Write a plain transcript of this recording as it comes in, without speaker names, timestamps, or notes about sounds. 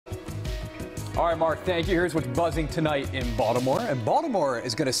All right, Mark, thank you. Here's what's buzzing tonight in Baltimore. And Baltimore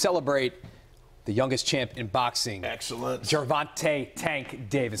is going to celebrate the youngest champ in boxing. Excellent. Gervonta Tank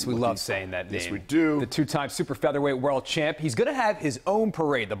Davis. We love saying that name. Yes, we do. The two-time super featherweight world champ. He's going to have his own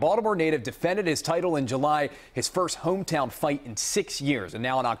parade. The Baltimore native defended his title in July, his first hometown fight in 6 years. And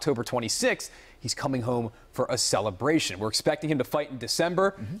now on October 26th, he's coming home for a celebration. We're expecting him to fight in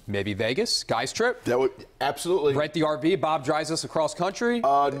December, maybe Vegas, guys trip. That would absolutely. Rent the RV. Bob drives us across country.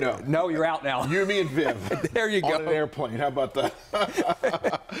 No. No, you're out now. You, me, and Viv. There you go. On an airplane. How about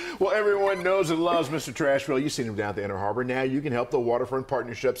that? Well, everyone knows and loves Mr. Trashville. You've seen him down at the Inner Harbor. Now you can help the Waterfront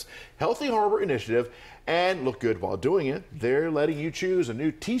Partnership's Healthy Harbor Initiative and look good while doing it. They're letting you choose a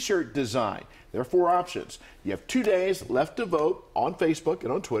new T-shirt design. There are 4 options. You have 2 days left to vote on Facebook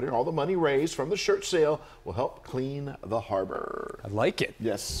and on Twitter. All the money raised from the shirt sale will help clean the harbor. I like it.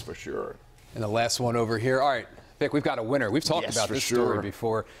 Yes, for sure. And the last one over here. All right, Vic, we've got a winner. We've talked about this story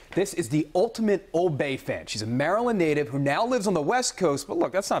before. This is the ultimate Old Bay fan. She's a Maryland native who now lives on the West Coast, but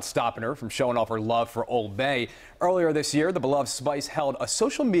look, that's not stopping her from showing off her love for Old Bay. Earlier this year, the beloved Spice held a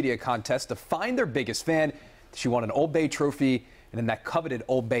social media contest to find their biggest fan. She won an Old Bay trophy and then that coveted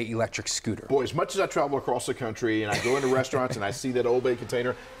Old Bay electric scooter. Boy, as much as I travel across the country and I go into restaurants and I see that Old Bay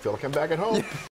container, I feel like I'm back at home.